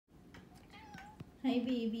Hi,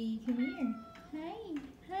 baby. Come here. Hi.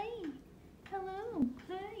 Hi. Hello.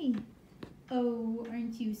 Hi. Oh,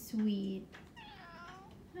 aren't you sweet?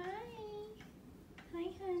 Hi. Hi,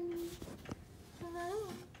 honey. Hello.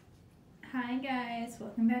 Hi, guys.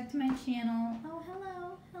 Welcome back to my channel. Oh,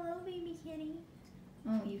 hello. Hello, baby kitty.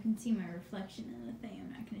 Oh, you can see my reflection in the thing.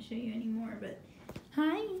 I'm not going to show you anymore, but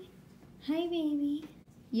hi. Hi, baby.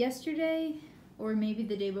 Yesterday, or maybe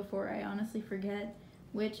the day before, I honestly forget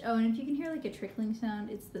which. Oh, and if you can hear like a trickling sound,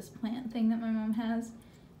 it's this plant thing that my mom has.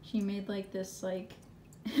 She made like this like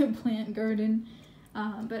plant garden.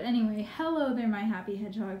 But anyway, hello there, my happy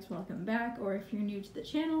hedgehogs. Welcome back. Or if you're new to the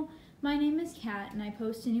channel, my name is Kat, and I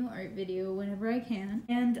post a new art video whenever I can.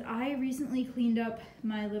 And I recently cleaned up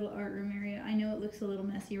my little art room area. I know it looks a little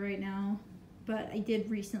messy right now, but I did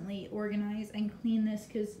recently organize and clean this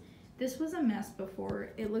because this was a mess before.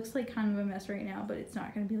 It looks like kind of a mess right now, but it's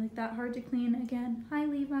not going to be like that hard to clean again. Hi,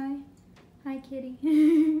 Levi. Hi, kitty.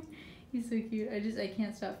 He's so cute. I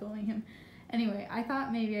can't stop filming him. Anyway, I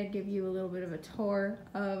thought maybe I'd give you a little bit of a tour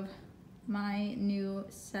of my new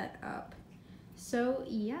setup. So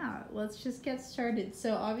yeah, let's just get started.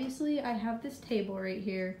 So obviously I have this table right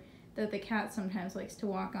here that the cat sometimes likes to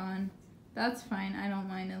walk on. That's fine, I don't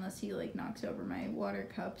mind unless he like knocks over my water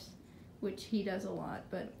cups, which he does a lot,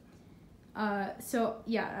 but so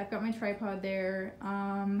yeah, I've got my tripod there.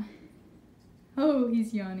 Oh,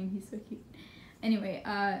 he's yawning, he's so cute. Anyway,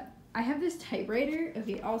 I have this typewriter.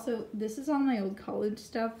 Okay, also this is all my old college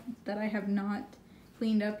stuff that I have not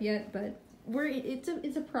cleaned up yet, but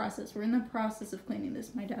it's a process. We're in the process of cleaning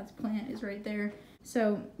this. My dad's plant is right there.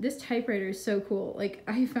 So this typewriter is so cool. Like,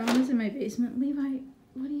 I found this in my basement. Levi,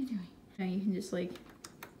 what are you doing? Now you can just like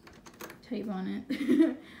type on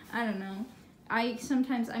it. I don't know. I'm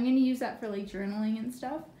gonna use that for like journaling and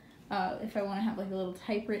stuff. If I want to have like a little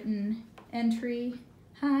typewritten entry.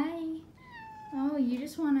 Hi. Oh, you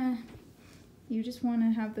just wanna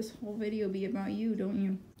have this whole video be about you, don't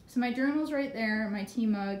you? So my journal's right there, my tea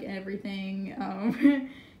mug and everything,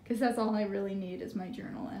 because that's all I really need is my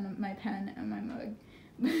journal and my pen and my mug.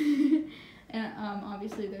 And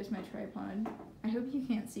obviously there's my tripod. I hope you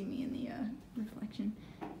can't see me in the reflection.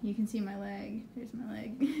 You can see my leg. There's my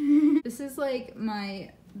leg. This is like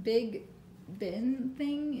my big bin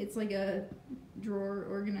thing. It's like a drawer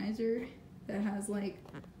organizer that has like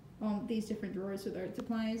all these different drawers with art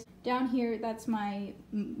supplies. Down here, that's my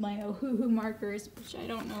Ohuhu markers, which I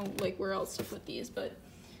don't know like where else to put these, but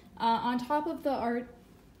on top of the art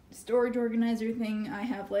storage organizer thing, I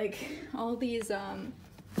have like all these,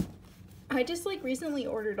 I just like recently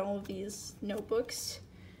ordered all of these notebooks,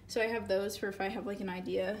 so I have those for if I have like an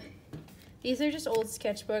idea. These are just old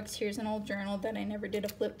sketchbooks. Here's an old journal that I never did a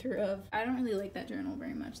flip through of. I don't really like that journal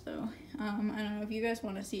very much though. I don't know if you guys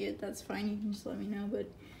want to see it, that's fine, you can just let me know, but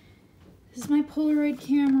this is my Polaroid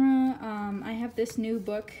camera. I have this new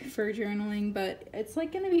book for journaling, but it's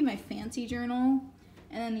like gonna be my fancy journal.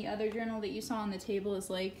 And then the other journal that you saw on the table is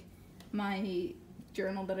like my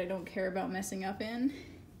journal that I don't care about messing up in,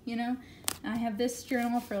 you know? And I have this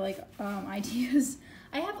journal for like ideas.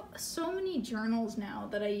 I have so many journals now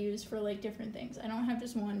that I use for like different things. I don't have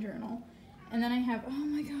just one journal. And then I have, oh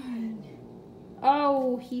my God.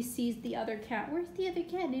 Oh, he sees the other cat. Where's the other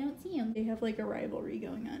cat? I don't see him. They have like a rivalry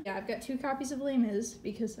going on. Yeah, I've got 2 copies of Les Mis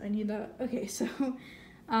because I need that. Okay, so,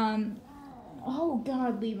 oh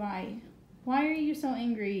God, Levi. Why are you so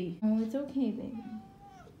angry? Oh, it's okay, baby.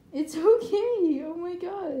 It's okay. Oh my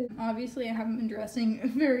God. Obviously, I haven't been dressing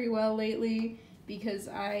very well lately because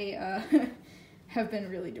I have been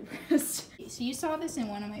really depressed. So you saw this in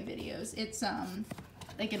one of my videos. It's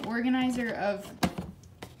like an organizer of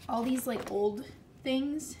all these like old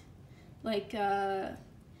things, like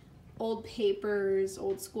old papers,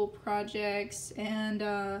 old school projects, and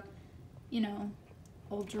you know,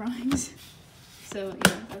 old drawings. So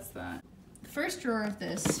yeah, that's that. The first drawer of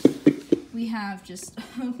this, we have just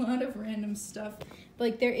a lot of random stuff.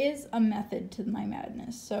 Like, there is a method to my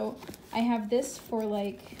madness. So I have this for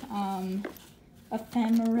like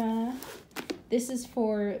ephemera. This is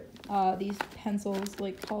for these pencils,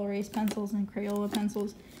 like Col-Erase pencils and Crayola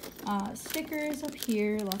pencils. Stickers up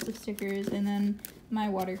here, lots of stickers, and then my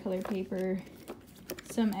watercolor paper.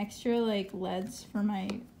 Some extra like leads for my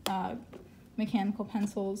mechanical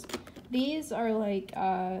pencils. These are like,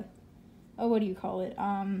 oh, what do you call it?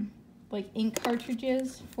 Like ink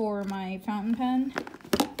cartridges for my fountain pen.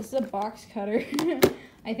 This is a box cutter.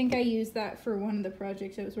 I think I used that for one of the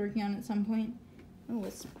projects I was working on at some point. Oh,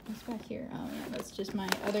 what's back here? Oh yeah, that's just my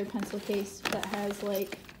other pencil case that has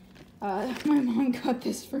like, my mom got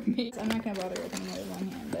this for me. I'm not gonna bother opening it with one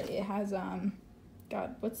hand, but it has,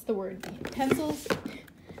 God, what's the word? Pencils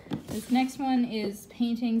This next one is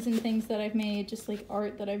paintings and things that I've made, just like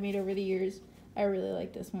art that I've made over the years. I really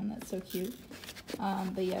like this one, that's so cute.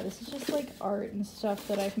 But yeah, this is just like art and stuff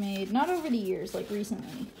that I've made, not over the years, like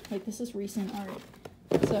recently. Like this is recent art.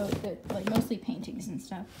 So, like mostly paintings and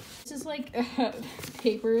stuff. This is like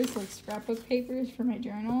papers, like scrapbook papers for my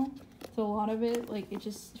journal. So a lot of it, like it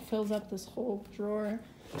just fills up this whole drawer.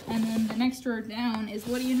 And then the next drawer down is,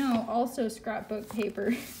 what do you know, also scrapbook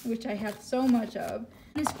paper, which I have so much of.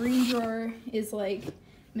 This green drawer is like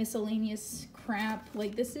miscellaneous crap.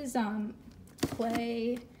 Like this is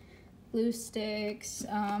clay, glue sticks,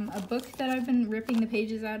 a book that I've been ripping the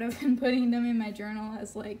pages out of and putting them in my journal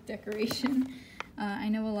as like decoration. I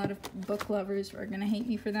know a lot of book lovers are gonna hate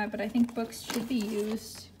me for that, but I think books should be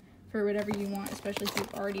used for whatever you want, especially if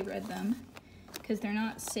you've already read them, because they're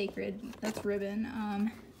not sacred. That's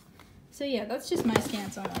ribbon. So yeah, that's just my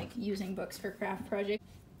stance on like using books for craft projects.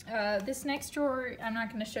 This next drawer I'm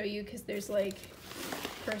not gonna show you because there's like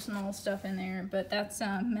personal stuff in there, but that's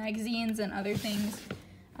magazines and other things.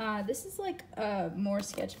 This is like more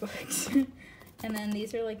sketchbooks. And then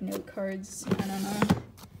these are like note cards, I don't know.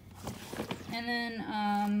 And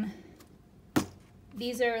then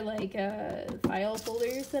these are like file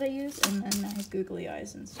folders that I use, and then I have googly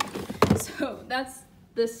eyes and stuff. So that's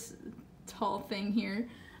this tall thing here.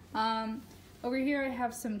 Over here I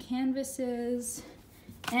have some canvases,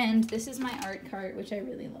 and this is my art cart, which I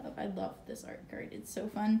really love. I love this art cart, it's so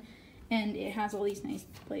fun, and it has all these nice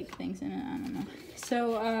like things in it, I don't know.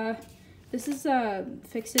 So this is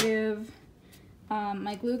fixative.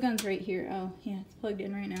 My glue gun's right here. Oh yeah, it's plugged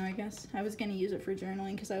in right now, I guess. I was gonna use it for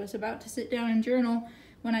journaling because I was about to sit down and journal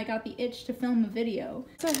when I got the itch to film a video.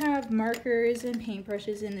 I also have markers and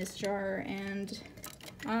paintbrushes in this jar, and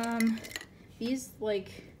these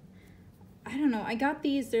like, I don't know, I got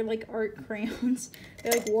these, they're like art crayons.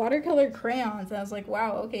 They're like watercolor crayons. I was like,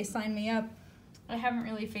 wow, okay, sign me up. I haven't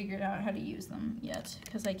really figured out how to use them yet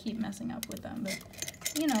because I keep messing up with them, but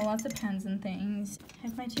you know, lots of pens and things. I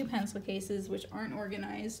have my 2 pencil cases, which aren't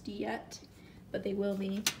organized yet, but they will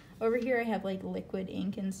be. Over here I have like liquid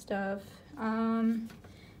ink and stuff, and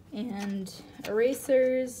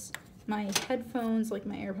erasers, my headphones, like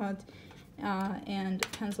my AirPods, and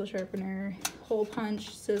pencil sharpener, hole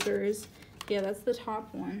punch, scissors. Yeah, that's the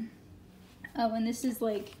top one. Oh, and this is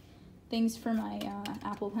like things for my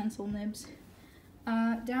Apple Pencil nibs.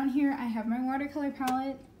 Down here I have my watercolor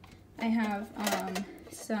palette. I have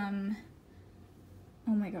some,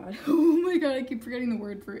 oh my god, I keep forgetting the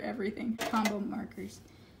word for everything. Combo markers.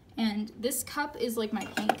 And this cup is like my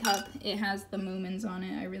paint cup. It has the Moomins on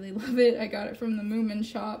it. I really love it. I got it from the Moomin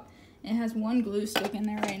shop. It has 1 glue stick in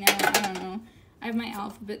there right now. I don't know. I have my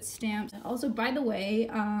alphabet stamps. Also, by the way,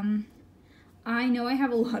 I know I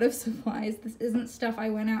have a lot of supplies. This isn't stuff I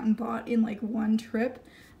went out and bought in like one trip.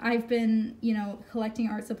 I've been, you know, collecting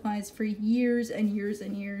art supplies for years and years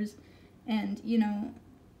and years. And, you know,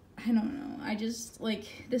 I don't know. I just,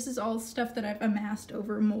 like, this is all stuff that I've amassed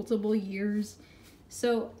over multiple years.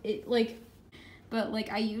 So, it, like, but,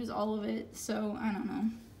 like, I use all of it, so I don't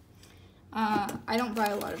know. I don't buy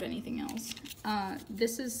a lot of anything else.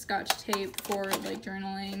 This is Scotch tape for, like,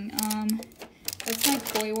 journaling. That's my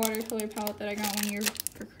koi watercolor palette that I got one year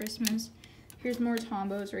for Christmas. Here's more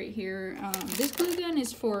Tombos right here. This glue gun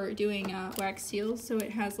is for doing wax seals, so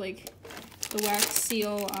it has, like, the wax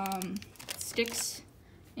seal sticks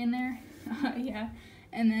in there. Yeah.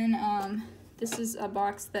 And then this is a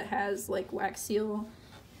box that has, like, wax seal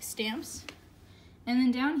stamps. And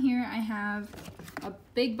then down here I have a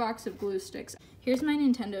big box of glue sticks. Here's my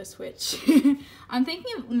Nintendo Switch. I'm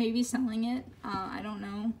thinking of maybe selling it. I don't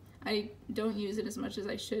know. I don't use it as much as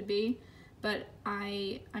I should be, but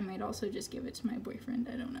I might also just give it to my boyfriend.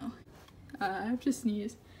 I don't know. I have to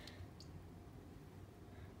sneeze.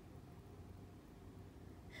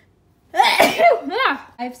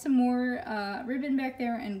 I have some more ribbon back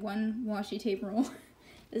there and 1 washi tape roll.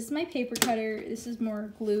 This is my paper cutter. This is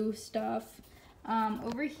more glue stuff.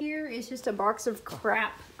 Over here is just a box of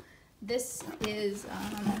crap. This is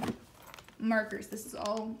markers. This is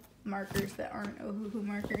all markers that aren't Ohuhu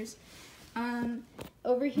markers.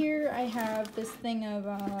 Over here I have this thing of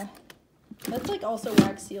that's like also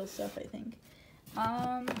wax seal stuff, I think.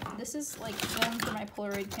 This is like film for my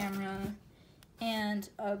Polaroid camera, and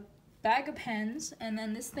a bag of pens, and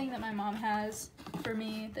then this thing that my mom has for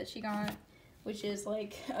me that she got, which is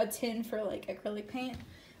like a tin for like acrylic paint,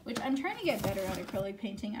 which I'm trying to get better at acrylic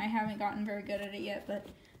painting. I haven't gotten very good at it yet, but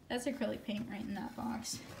that's acrylic paint right in that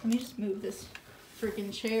box. Let me just move this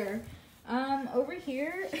freaking chair. Over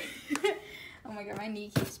here, oh my god, my knee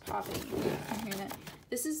keeps popping.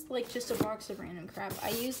 This is like just a box of random crap.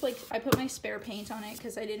 I put my spare paint on it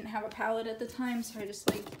because I didn't have a palette at the time, so I just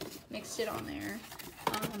like mixed it on there.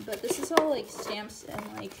 But this is all like stamps and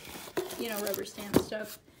like, you know, rubber stamp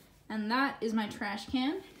stuff. And that is my trash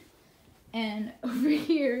can. And over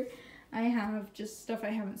here, I have just stuff I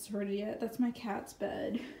haven't sorted yet. That's my cat's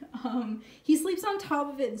bed. He sleeps on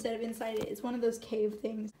top of it instead of inside it. It's one of those cave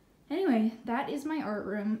things. Anyway, that is my art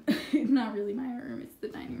room. Not really my art room, it's the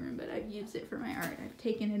dining room, but I've used it for my art. I've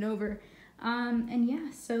taken it over. And yeah,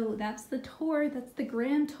 so that's the tour. That's the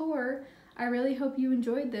grand tour. I really hope you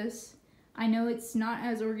enjoyed this. I know it's not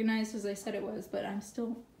as organized as I said it was, but I'm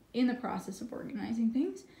still in the process of organizing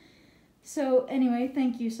things. So anyway,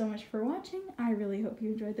 thank you so much for watching. I really hope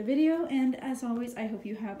you enjoyed the video, and as always, I hope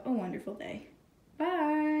you have a wonderful day.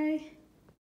 Bye!